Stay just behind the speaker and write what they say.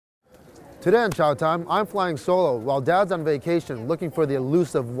Today on Chow Time, I'm flying solo while Dad's on vacation looking for the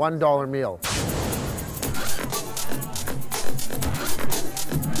elusive $1 meal.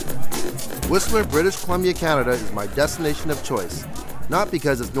 Whistler, British Columbia, Canada is my destination of choice. Not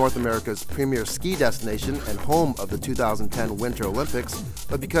because it's North America's premier ski destination and home of the 2010 Winter Olympics,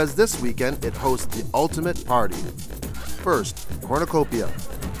 but because this weekend it hosts the ultimate party. First, Cornucopia,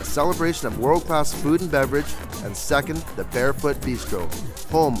 a celebration of world-class food and beverage, and second, the Bearfoot Bistro,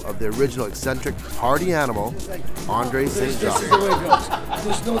 home of the original eccentric party animal, Andre St. Jacques.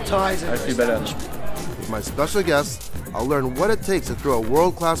 There's no ties in it. I feel better. With my special guests, I'll learn what it takes to throw a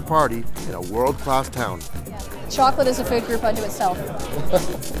world-class party in a world-class town. Chocolate is a food group unto itself.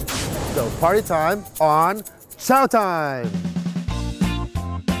 So party time on Chow Time!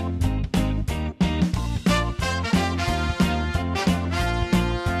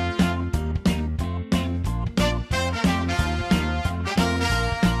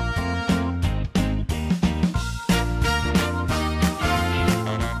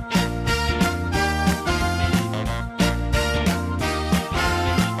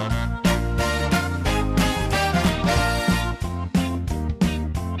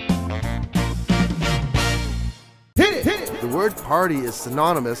 The word party is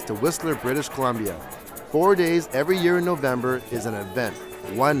synonymous to Whistler, British Columbia. 4 days every year in November is an event,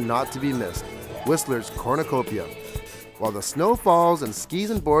 one not to be missed, Whistler's Cornucopia. While the snow falls and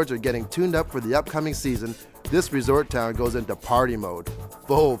skis and boards are getting tuned up for the upcoming season, this resort town goes into party mode,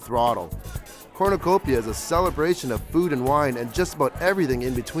 full throttle. Cornucopia is a celebration of food and wine and just about everything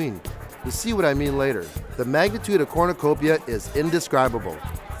in between. You'll see what I mean later. The magnitude of Cornucopia is indescribable.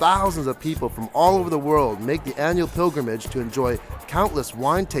 Thousands of people from all over the world make the annual pilgrimage to enjoy countless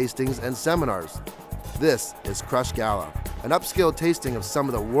wine tastings and seminars. This is Crush Gala, an upscale tasting of some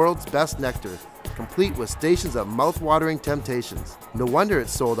of the world's best nectar, complete with stations of mouth-watering temptations. No wonder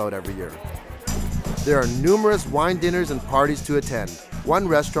it's sold out every year. There are numerous wine dinners and parties to attend. One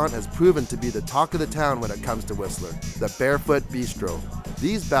restaurant has proven to be the talk of the town when it comes to Whistler, the Bearfoot Bistro.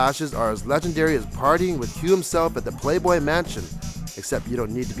 These bashes are as legendary as partying with Hugh himself at the Playboy Mansion, except you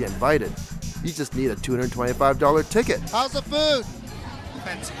don't need to be invited. You just need a $225 ticket. How's the food?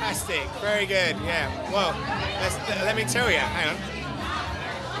 Fantastic, very good, yeah. Well, let me tell you, hang on.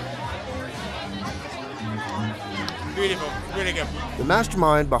 Beautiful, really good. The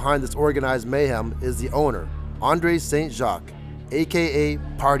mastermind behind this organized mayhem is the owner, Andre St. Jacques, aka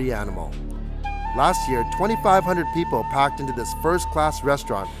Party Animal. Last year, 2,500 people packed into this first-class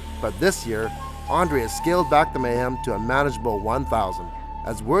restaurant, but this year, Andre has scaled back the mayhem to a manageable 1,000.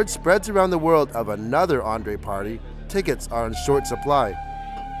 As word spreads around the world of another Andre party, tickets are in short supply.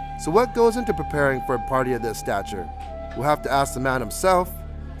 So what goes into preparing for a party of this stature? We'll have to ask the man himself,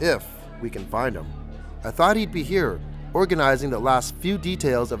 if we can find him. I thought he'd be here, organizing the last few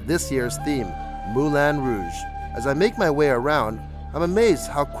details of this year's theme, Moulin Rouge. As I make my way around, I'm amazed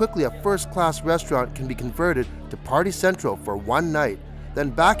how quickly a first-class restaurant can be converted to party central for one night, then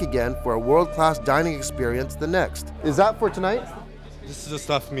back again for a world-class dining experience the next. Is that for tonight? This is a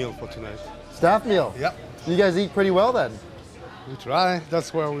staff meal for tonight. Staff meal? Yep. You guys eat pretty well then? We try.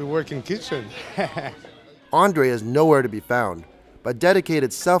 That's why we work in kitchen. Andre is nowhere to be found, but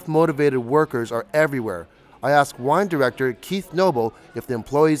dedicated, self-motivated workers are everywhere. I asked wine director Keith Noble if the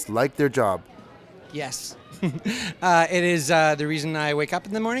employees like their job. Yes. It is the reason I wake up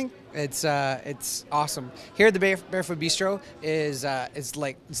in the morning. It's awesome. Here at the Bearfoot Bistro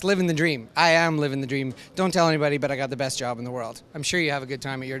it's living the dream. I am living the dream. Don't tell anybody, but I got the best job in the world. I'm sure you have a good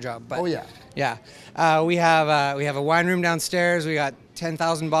time at your job. But oh yeah. Yeah. We have a wine room downstairs. We got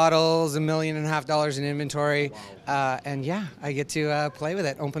 10,000 bottles, $1.5 million in inventory, and yeah, I get to play with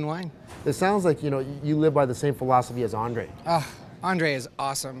it. Open wine. It sounds like you live by the same philosophy as Andre. Andre is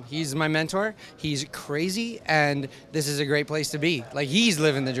awesome. He's my mentor. He's crazy, and this is a great place to be. Like, he's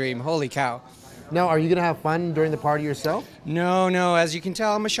living the dream. Holy cow. Now, are you going to have fun during the party yourself? No. As you can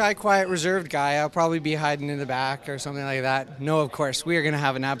tell, I'm a shy, quiet, reserved guy. I'll probably be hiding in the back or something like that. No, of course. We are going to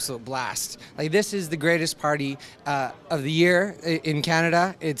have an absolute blast. Like, this is the greatest party of the year in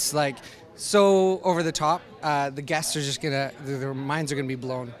Canada. It's, like, so over the top. The guests are just going to, their minds are going to be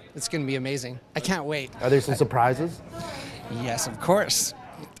blown. It's going to be amazing. I can't wait. Are there some surprises? Yes, of course.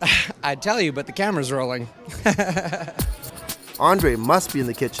 I'd tell you, but the camera's rolling. Andre must be in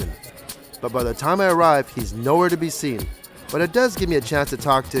the kitchen, but by the time I arrive, he's nowhere to be seen. But it does give me a chance to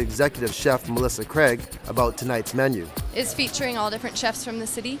talk to executive chef Melissa Craig about tonight's menu. It's featuring all different chefs from the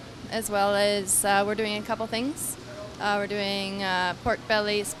city, as well as we're doing a couple things. We're doing pork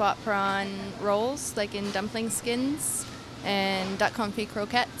belly, spot prawn rolls, like in dumpling skins, and duck confit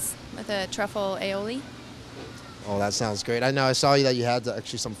croquettes with a truffle aioli. Oh, that sounds great. I know I saw that you had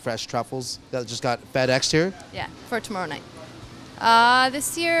actually some fresh truffles that just got FedExed here. Yeah, for tomorrow night.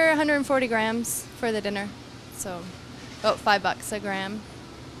 This year, 140 grams for the dinner. So about $5 a gram.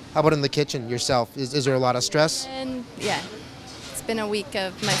 How about in the kitchen yourself? Is there a lot of stress? And yeah, it's been a week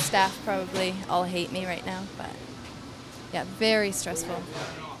of my staff probably all hate me right now, but yeah, very stressful.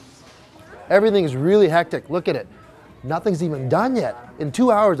 Everything is really hectic. Look at it. Nothing's even done yet. In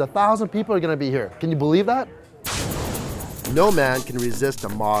 2 hours, 1,000 people are going to be here. Can you believe that? No man can resist a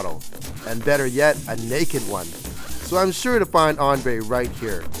model, and better yet, a naked one. So I'm sure to find Andre right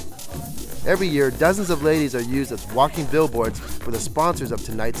here. Every year, dozens of ladies are used as walking billboards for the sponsors of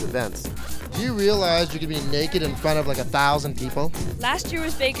tonight's events. Do you realize you could be naked in front of like 1,000 people? Last year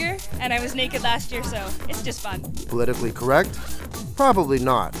was bigger, and I was naked last year, so it's just fun. Politically correct? Probably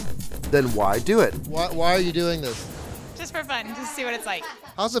not. Then why do it? Why are you doing this? Just for fun, just to see what it's like.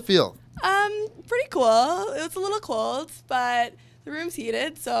 How's it feel? Pretty cool. It was a little cold, but the room's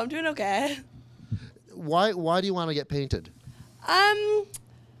heated, so I'm doing okay. Why do you want to get painted?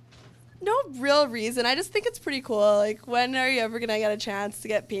 No real reason. I just think it's pretty cool. Like, when are you ever gonna get a chance to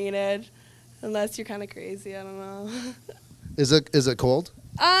get painted? Unless you're kind of crazy, I don't know. Is it cold?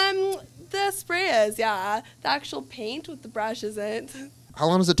 The spray is, yeah. The actual paint with the brush isn't. How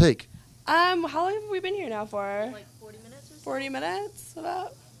long does it take? How long have we been here now for? Like 40 minutes or so? 40 minutes,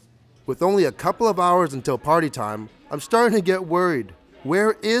 about. With only a couple of hours until party time, I'm starting to get worried.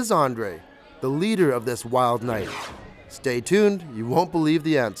 Where is Andre, the leader of this wild night? Stay tuned, you won't believe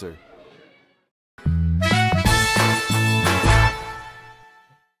the answer.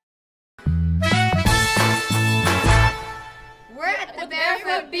 We're at the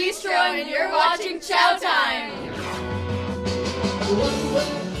Bearfoot Bistro and you're watching Chow Time!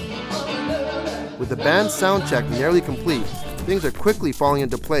 With the band's sound check nearly complete, things are quickly falling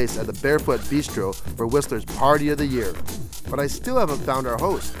into place at the Bearfoot Bistro for Whistler's Party of the Year. But I still haven't found our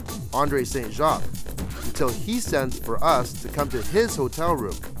host, Andre St. Jacques, until he sends for us to come to his hotel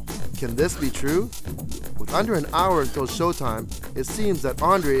room. Can this be true? With under an hour until showtime, it seems that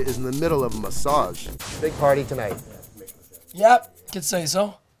Andre is in the middle of a massage. Big party tonight. Yep, could say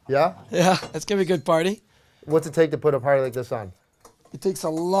so. Yeah? Yeah, it's gonna be a good party. What's it take to put a party like this on? It takes a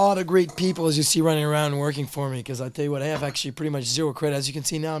lot of great people, as you see, running around and working for me, because I tell you what, I have actually pretty much zero credit. As you can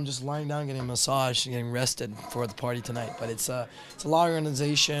see now, I'm just lying down, getting a massage, getting rested for the party tonight. But it's a lot of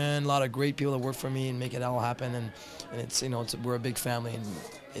organization, a lot of great people that work for me and make it all happen. And it's, you know, we're a big family, and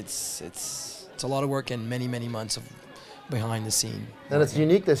it's a lot of work and many months of behind the scene. And it's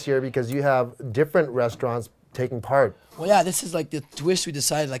unique this year because you have different restaurants taking part. Well, yeah, this is like the twist we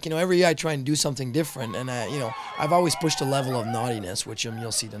decided. Like, you know, every year I try and do something different, and you know, I've always pushed a level of naughtiness, which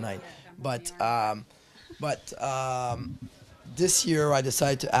you'll see tonight. But this year I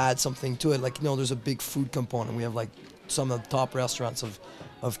decided to add something to it. Like, you know, there's a big food component. We have like some of the top restaurants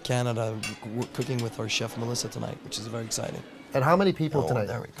of Canada cooking with our chef Melissa tonight, which is very exciting. And how many people tonight?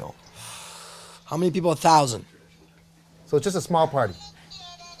 There we go. How many people? 1,000. So it's just a small party.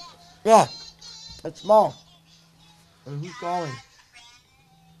 Yeah, it's small. And who's calling?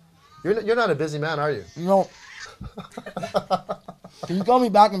 You're not a busy man, are you? No. Can you call me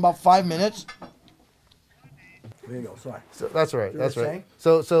back in about 5 minutes? There you go, sorry. So, that's right, that's right.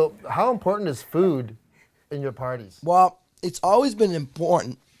 So how important is food in your parties? Well, it's always been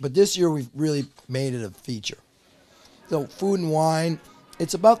important, but this year we've really made it a feature. So food and wine,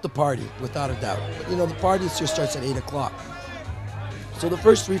 it's about the party, without a doubt. You know, the party this year starts at 8 o'clock. So the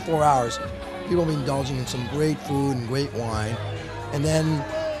first 3-4 hours, people will be indulging in some great food and great wine, and then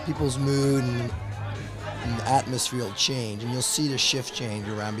people's mood and atmosphere will change, and you'll see the shift change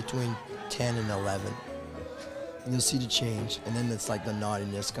around between 10 and 11. And you'll see the change, and then it's like the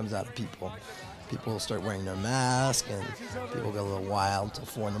naughtiness comes out of people. People start wearing their mask, and people get a little wild till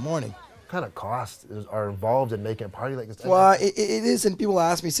 4 in the morning. What kind of costs are involved in making a party like this? Well, it is, and people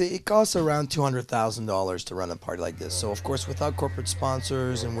ask me, say it costs around $200,000 to run a party like this. So of course, without corporate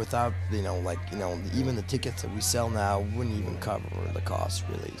sponsors and without, you know, like, you know, even the tickets that we sell now wouldn't even cover the cost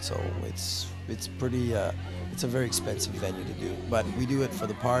really. So it's pretty, it's a very expensive venue to do. But we do it for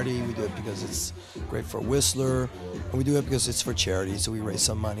the party. We do it because it's great for Whistler, and we do it because it's for charity. So we raise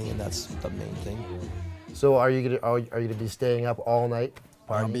some money, and that's the main thing. So are you gonna be staying up all night?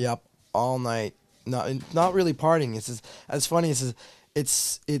 I'll be up all night. Not really partying. It's funny.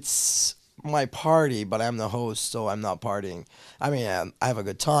 It's my party, but I'm the host, so I'm not partying. I mean, I have a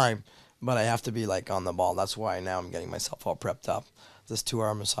good time, but I have to be like on the ball. That's why now I'm getting myself all prepped up. This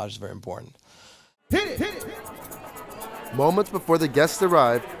 2-hour massage is very important. Hit it. Moments before the guests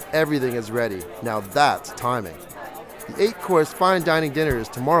arrive, everything is ready. Now that's timing. The 8-course fine dining dinner is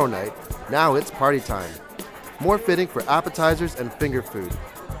tomorrow night. Now it's party time. more fitting for appetizers and finger food.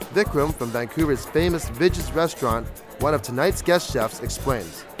 Vikram from Vancouver's famous Vidge's restaurant, one of tonight's guest chefs,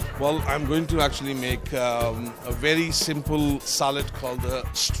 explains. Well, I'm going to actually make a very simple salad called the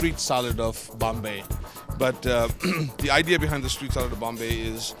street salad of Bombay. But the idea behind the street salad of Bombay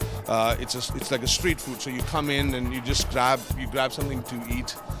is it's like a street food. So you come in and you just grab something to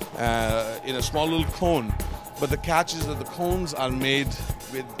eat in a small little cone. But the catch is that the cones are made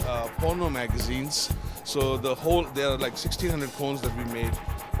with porno magazines. So there are like 1,600 cones that we made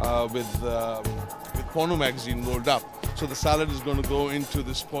with porno magazine rolled up. So the salad is going to go into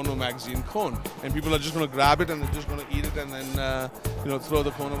this porno magazine cone, and people are just going to grab it and they're just going to eat it and then throw the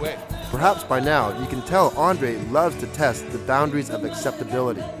cone away. Perhaps by now you can tell Andre loves to test the boundaries of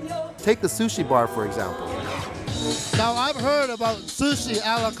acceptability. Take the sushi bar, for example. Now, I've heard about sushi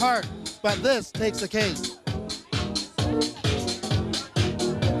a la carte, but this takes the case.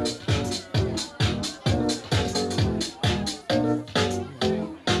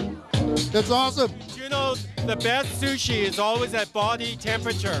 It's awesome. You know, the best sushi is always at body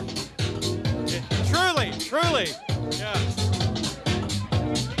temperature. Truly, yeah.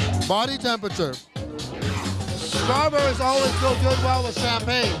 Body temperature. Strawberries always go well with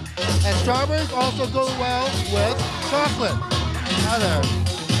champagne, and strawberries also go well with chocolate. Hi there.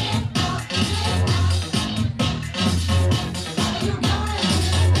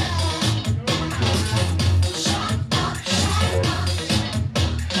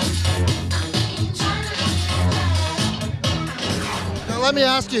 Let me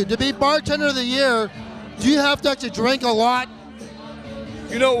ask you, to be bartender of the year, do you have to actually drink a lot?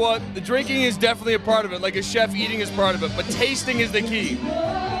 You know what? The drinking is definitely a part of it, like a chef eating is part of it, but tasting is the key.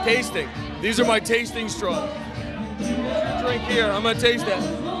 Tasting. These are my tasting straws. Drink here, I'm gonna taste that.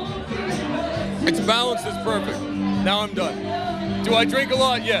 It's balanced, it's perfect. Now I'm done. Do I drink a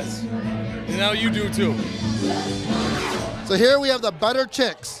lot? Yes. And now you do too. So here we have the butter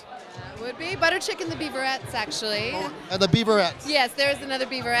chicks. Would be butter chicken, the beaverettes, actually. And the beaverettes. Yes, there is another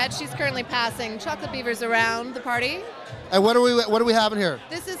beaverette. She's currently passing chocolate beavers around the party. And what are we having here?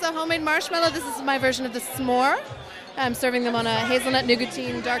 This is a homemade marshmallow. This is my version of the s'more. I'm serving them on a hazelnut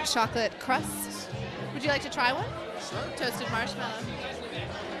nougatine dark chocolate crust. Would you like to try one? Sure. Toasted marshmallow.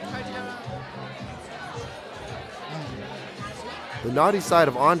 Hard to go wrong. The naughty side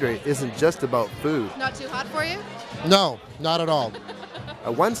of Andre isn't just about food. Not too hot for you? No, not at all.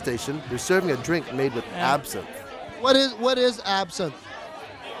 At one station, they're serving a drink made with absinthe. What is absinthe?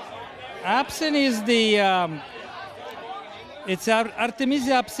 Absinthe is the it's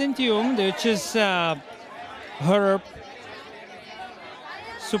Artemisia absinthium, which is herb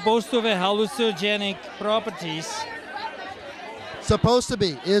supposed to have hallucinogenic properties. Supposed to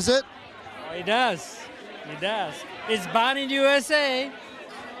be, is it? Oh, it does. It does. It's banned in USA.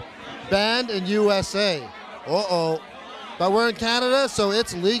 Banned in USA. Uh-oh. But we're in Canada, so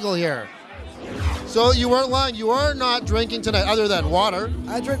it's legal here. So you weren't lying. You are not drinking tonight, other than water.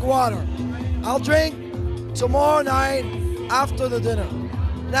 I drink water. I'll drink tomorrow night after the dinner.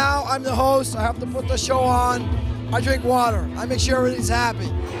 Now I'm the host. I have to put the show on. I drink water. I make sure everybody's happy.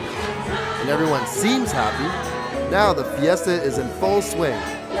 And everyone seems happy. Now the fiesta is in full swing.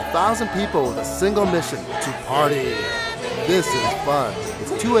 1,000 people with a single mission to party. This is fun.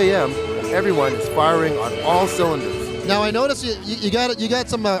 It's 2 a.m. and everyone is firing on all cylinders. Now I noticed you got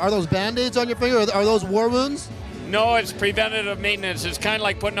some. Are those Band-Aids on your finger? Are those war wounds? No, it's preventative maintenance. It's kind of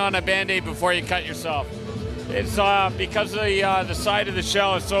like putting on a Band-Aid before you cut yourself. It's because the side of the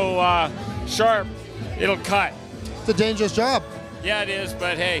shell is so sharp, it'll cut. It's a dangerous job. Yeah, it is.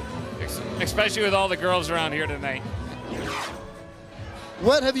 But hey, especially with all the girls around here tonight.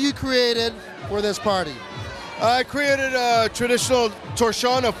 What have you created for this party? I created a traditional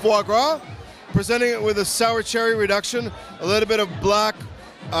torchon of foie gras, presenting it with a sour cherry reduction, a little bit of black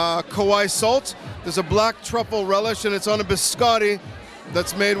Kauai salt. There's a black truffle relish, and it's on a biscotti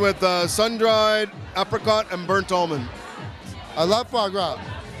that's made with sun-dried apricot and burnt almond. I love foie gras.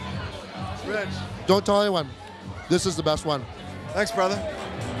 It's rich. Don't tell anyone. This is the best one. Thanks, brother.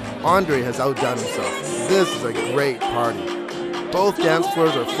 Andre has outdone himself. This is a great party. Both dance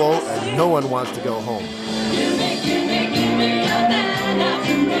floors are full and no one wants to go home.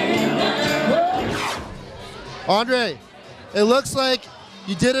 Andre, it looks like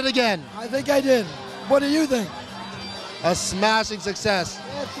you did it again. I think I did. What do you think? A smashing success.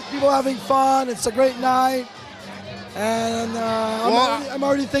 Yeah, people having fun. It's a great night. And I'm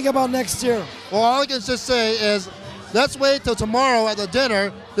already thinking about next year. Well, all I can just say is let's wait till tomorrow at the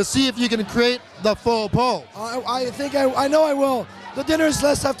dinner to see if you can create the full pull. I know I will. The dinner's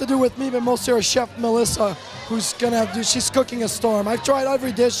less have to do with me, but mostly our chef, Melissa, who's going to she's cooking a storm. I've tried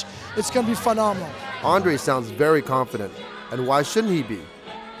every dish. It's going to be phenomenal. Andre sounds very confident, and why shouldn't he be?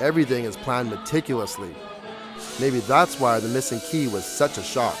 Everything is planned meticulously. Maybe that's why the missing key was such a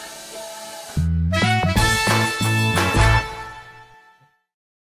shock.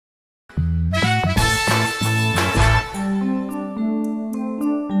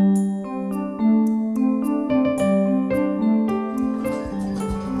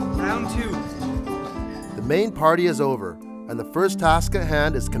 Round 2. The main party is over, and the first task at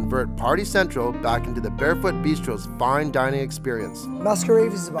hand is convert Party Central back into the Bearfoot Bistro's fine dining experience.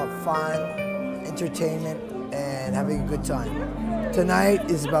 Masquerave is about fun, entertainment, and having a good time.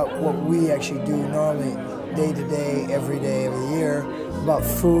 Tonight is about what we actually do normally, day to day, every year, about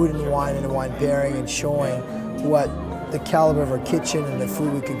food and wine pairing, and showing what the caliber of our kitchen and the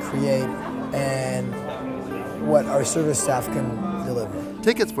food we can create, and what our service staff can deliver.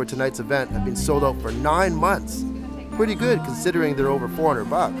 Tickets for tonight's event have been sold out for 9 months. Pretty good considering they're over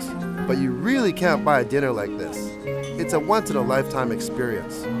 $400. But you really can't buy a dinner like this. It's a once-in-a-lifetime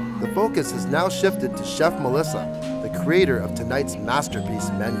experience. The focus is now shifted to Chef Melissa, the creator of tonight's masterpiece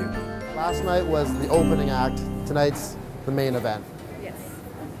menu. Last night was the opening act. Tonight's the main event. Yes.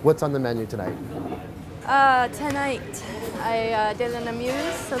 What's on the menu tonight? Tonight I did an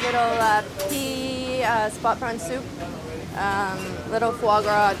amuse, a little pea spot prawn soup, little foie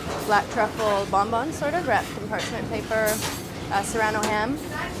gras black truffle bonbon sort of wrapped in parchment paper, serrano ham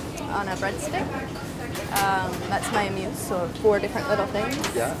on a breadstick. That's my amuse, so 4 different little things.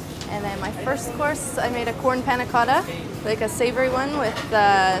 Yeah. And then my first course, I made a corn panna cotta, like a savory one with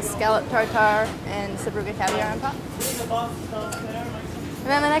scallop tartare and sabruga caviar on top. And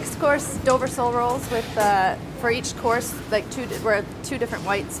then the next course, Dover sole rolls with, for each course, like we're 2 different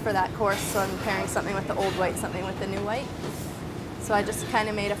whites for that course, so I'm pairing something with the old white, something with the new white. So I just kind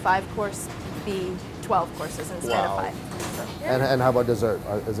of made a 5-course be 12 courses instead of 5. So, yeah. And how about dessert?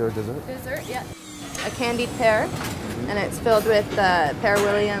 Is there a dessert? Dessert, yeah. A candied pear, and it's filled with Pear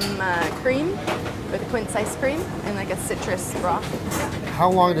William cream, with quince ice cream, and like a citrus broth. How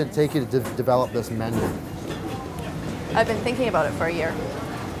long did it take you to develop this menu? I've been thinking about it for a year,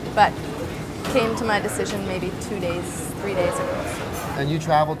 but came to my decision maybe 2 days, 3 days ago. And you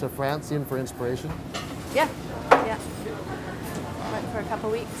traveled to France even for inspiration? Yeah. Went for a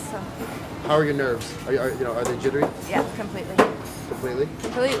couple weeks. So. How are your nerves? Are they jittery? Yeah, completely. Completely?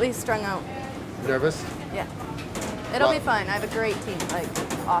 Completely strung out. Nervous? Yeah. It'll be fine. I have a great team. Like,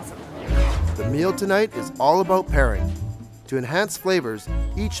 awesome. The meal tonight is all about pairing. To enhance flavors,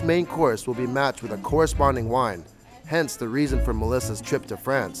 each main course will be matched with a corresponding wine, hence the reason for Melissa's trip to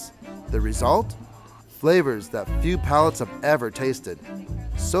France. The result? Flavors that few palates have ever tasted.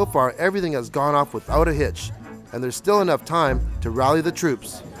 So far, everything has gone off without a hitch, and there's still enough time to rally the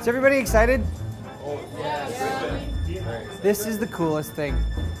troops. Is everybody excited? This is the coolest thing.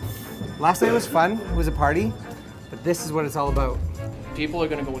 Last night was fun, it was a party, but this is what it's all about. People are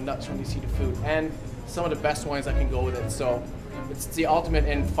gonna go nuts when they see the food, and some of the best wines that can go with it. So it's the ultimate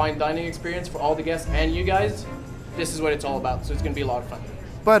in fine dining experience for all the guests and you guys. This is what it's all about, so it's gonna be a lot of fun.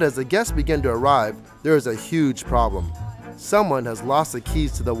 But as the guests begin to arrive, there is a huge problem. Someone has lost the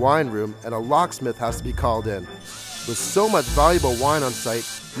keys to the wine room and a locksmith has to be called in. With so much valuable wine on site,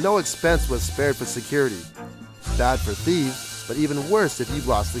 no expense was spared for security. Bad for thieves, but even worse if you've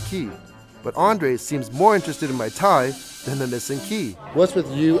lost the key. But Andre seems more interested in my tie than the missing key. What's with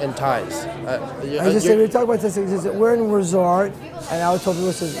you and ties? I just said, we talk about this, we're in a resort, and I told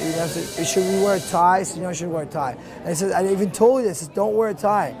people, should we wear a tie? I said, no, I should wear a tie. And I said, I even told you this, don't wear a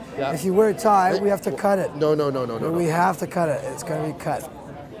tie. Yeah. If you wear a tie, we have to cut it. No. We have to cut it. It's going to be cut.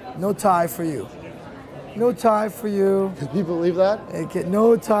 No tie for you. No tie for you. Can you believe that?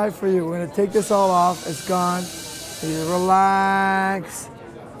 No tie for you. We're going to take this all off. It's gone. You relax.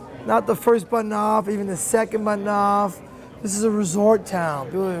 Not the first button off, even the second button off. This is a resort town.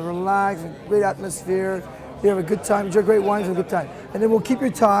 People relax, great atmosphere. You have a good time, enjoy great wine, have a good time. And then we'll keep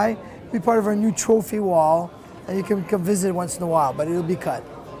your tie, be part of our new trophy wall, and you can come visit once in a while, but it'll be cut.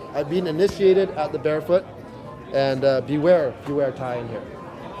 I've been initiated at the Bearfoot, and beware if you wear a tie in here.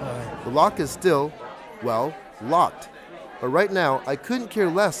 The lock is still, well, locked. But right now, I couldn't care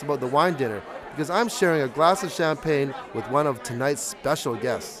less about the wine dinner because I'm sharing a glass of champagne with one of tonight's special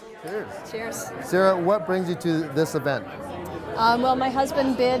guests. Cheers. Cheers. Sarah, what brings you to this event? Well, my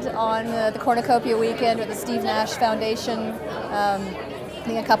husband bid on the Cornucopia weekend with the Steve Nash Foundation I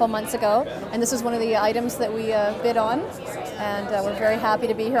think a couple months ago, and this was one of the items that we bid on, and we're very happy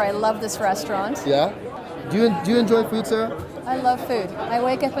to be here. I love this restaurant. Yeah? Do you enjoy food, Sarah? I love food. I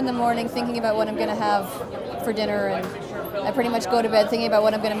wake up in the morning thinking about what I'm going to have for dinner, and I pretty much go to bed thinking about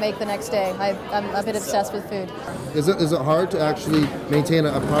what I'm going to make the next day. I'm a bit obsessed with food. Is it hard to actually maintain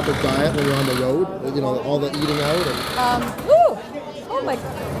a proper diet when you're on the road? You know, all the eating out? Oh my,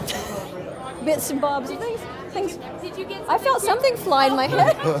 bits and bobs and things. I felt something fly in my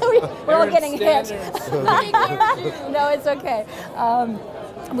head. We're all getting hit. No, it's okay.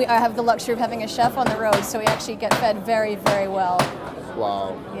 I have the luxury of having a chef on the road, so we actually get fed very, very well.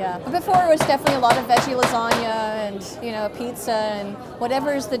 Wow. Yeah, but before it was definitely a lot of veggie lasagna and pizza and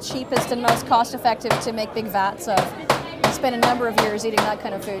whatever is the cheapest and most cost-effective to make big vats of. I spent a number of years eating that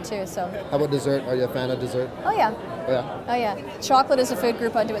kind of food too. So. How about dessert? Are you a fan of dessert? Oh yeah. Oh yeah. Oh yeah. Chocolate is a food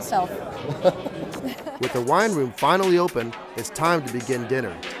group unto itself. With the wine room finally open, it's time to begin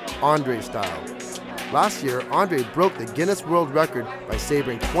dinner, Andre style. Last year, Andre broke the Guinness World Record by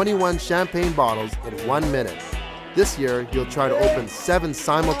savoring 21 champagne bottles in 1 minute. This year, he'll try to open 7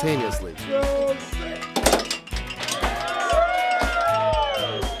 simultaneously.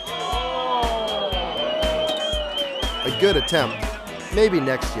 A good attempt, maybe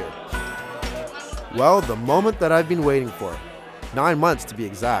next year. Well, the moment that I've been waiting for, 9 months to be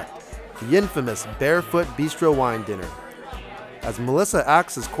exact, the infamous Bearfoot Bistro wine dinner. As Melissa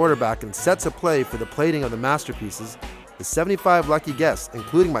acts as quarterback and sets a play for the plating of the masterpieces, the 75 lucky guests,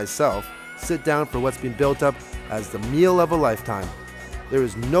 including myself, sit down for what's been built up as the meal of a lifetime. There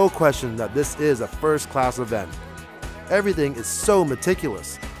is no question that this is a first-class event. Everything is so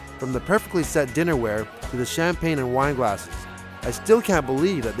meticulous, from the perfectly set dinnerware to the champagne and wine glasses. I still can't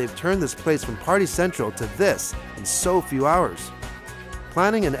believe that they've turned this place from party central to this in so few hours.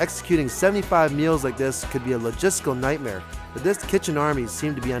 Planning and executing 75 meals like this could be a logistical nightmare, but this kitchen army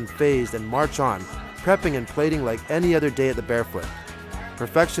seemed to be unfazed and march on, prepping and plating like any other day at the Bearfoot.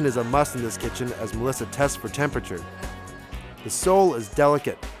 Perfection is a must in this kitchen as Melissa tests for temperature. The sole is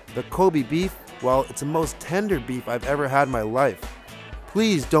delicate. The Kobe beef, well, it's the most tender beef I've ever had in my life.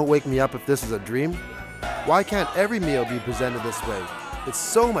 Please don't wake me up if this is a dream. Why can't every meal be presented this way? It's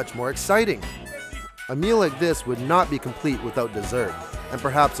so much more exciting. A meal like this would not be complete without dessert, and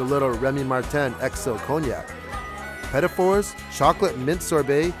perhaps a little Remy Martin XO cognac. Petit fours, chocolate mint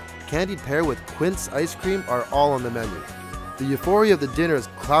sorbet, candied pear with quince ice cream are all on the menu. The euphoria of the dinner has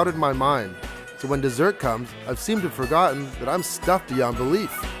clouded my mind, so when dessert comes, I've seemed to have forgotten that I'm stuffed beyond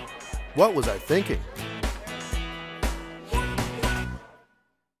belief. What was I thinking?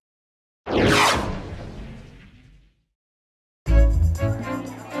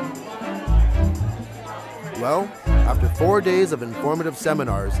 Well, after 4 days of informative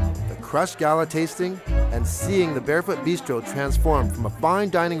seminars, the Crush Gala tasting, and seeing the Bearfoot Bistro transform from a fine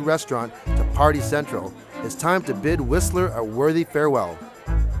dining restaurant to party central, it's time to bid Whistler a worthy farewell.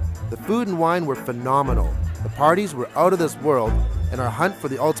 The food and wine were phenomenal, the parties were out of this world, and our hunt for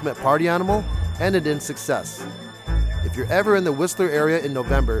the ultimate party animal ended in success. If you're ever in the Whistler area in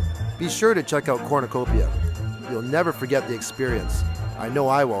November, be sure to check out Cornucopia. You'll never forget the experience. I know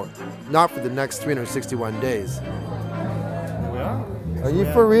I won't. Not for the next 361 days. Are you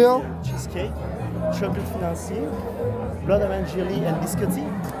for real? Cheesecake, chocolate financier, blood orange jelly, and biscotti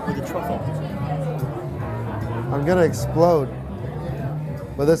with the truffle. I'm gonna explode.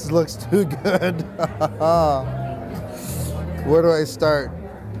 But this looks too good. Where do I start?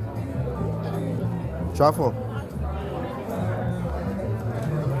 Truffle.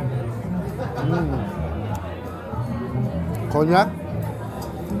 Cognac?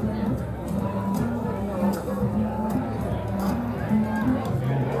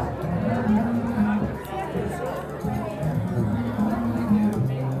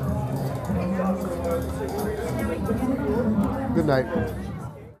 Good night.